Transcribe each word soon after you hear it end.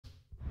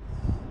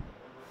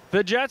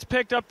The Jets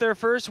picked up their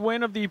first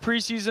win of the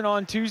preseason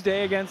on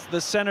Tuesday against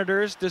the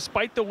Senators.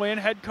 Despite the win,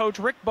 head coach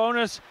Rick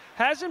Bowness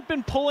hasn't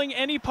been pulling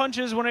any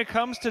punches when it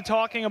comes to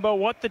talking about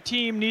what the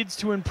team needs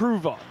to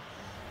improve on.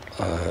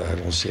 I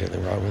don't see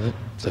anything wrong with it.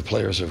 The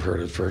players have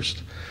heard it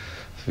first.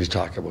 We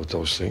talk about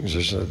those things.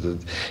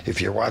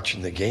 If you're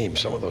watching the game,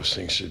 some of those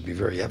things should be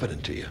very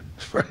evident to you,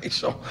 right?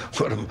 So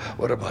what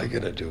am I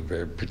going to do?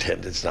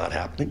 Pretend it's not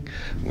happening?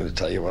 I'm going to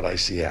tell you what I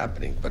see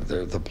happening, but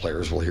the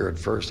players will hear it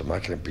first. I'm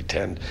not going to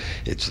pretend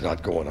it's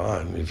not going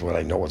on. When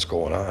I know what's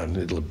going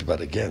on,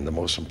 but again, the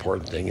most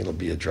important thing, it'll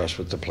be addressed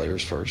with the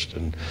players first.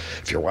 And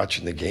if you're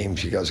watching the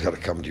games, you guys got to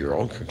come to your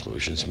own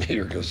conclusions.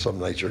 Maybe some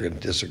nights you're going to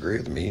disagree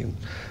with me, and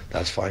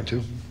that's fine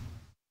too.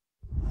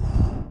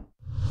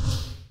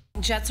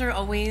 Jets are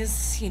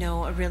always,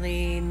 a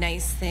really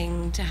nice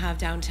thing to have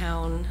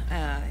downtown.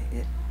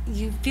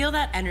 You feel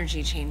that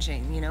energy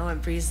changing,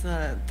 it breathes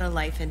the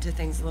life into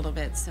things a little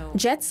bit. So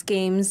Jets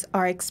games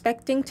are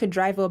expecting to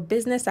drive up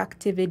business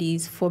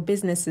activities for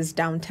businesses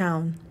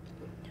downtown.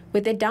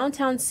 With the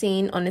downtown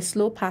scene on a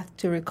slow path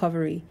to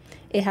recovery,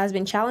 it has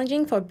been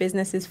challenging for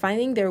businesses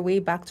finding their way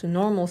back to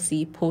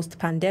normalcy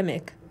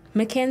post-pandemic.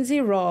 Mackenzie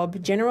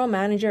Robb, general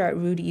manager at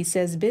readies,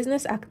 says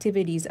business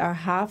activities are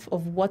half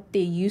of what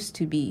they used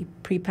to be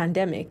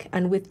pre-pandemic,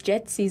 and with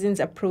jet seasons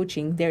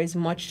approaching, there is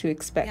much to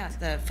expect. Yeah,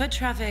 the foot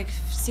traffic,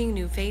 seeing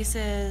new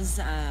faces,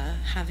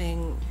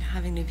 having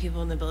new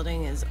people in the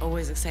building is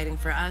always exciting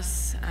for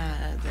us.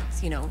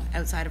 That's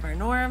outside of our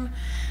norm.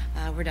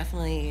 We're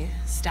definitely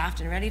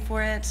staffed and ready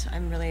for it.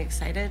 I'm really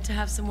excited to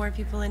have some more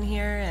people in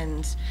here,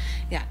 and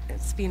yeah,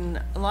 it's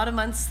been a lot of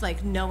months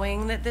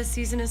knowing that this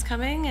season is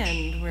coming,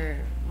 and we're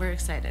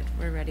excited.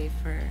 We're ready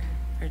for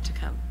it to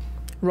come.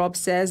 Rob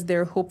says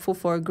they're hopeful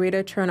for a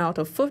greater turnout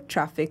of foot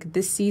traffic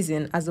this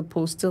season as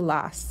opposed to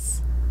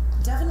last.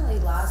 Definitely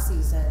last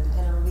season,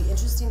 and it'll be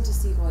interesting to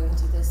see going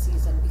into this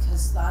season,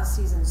 because last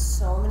season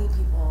so many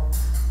people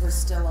were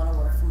still on a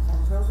work from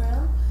home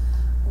program,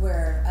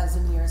 whereas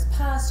in years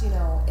past,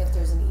 if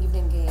there's an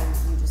evening game,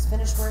 you just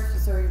finish work, you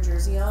throw your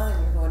jersey on,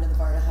 and you're going to the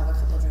bar to have a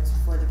couple of drinks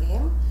before the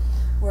game.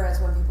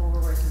 Whereas when people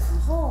were working from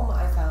home,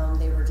 I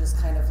found they were just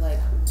kind of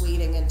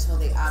waiting until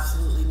they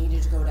absolutely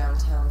needed to go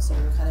downtown, so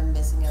you were kind of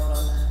missing out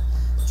on the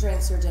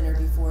drinks or dinner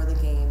before the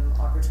game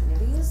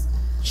opportunities.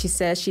 She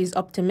says she's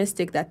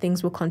optimistic that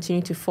things will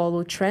continue to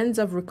follow trends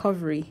of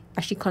recovery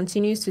as she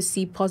continues to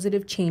see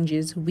positive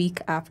changes week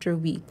after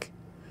week.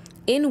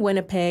 In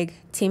Winnipeg,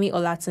 Temi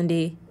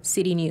Olatunde,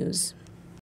 City News.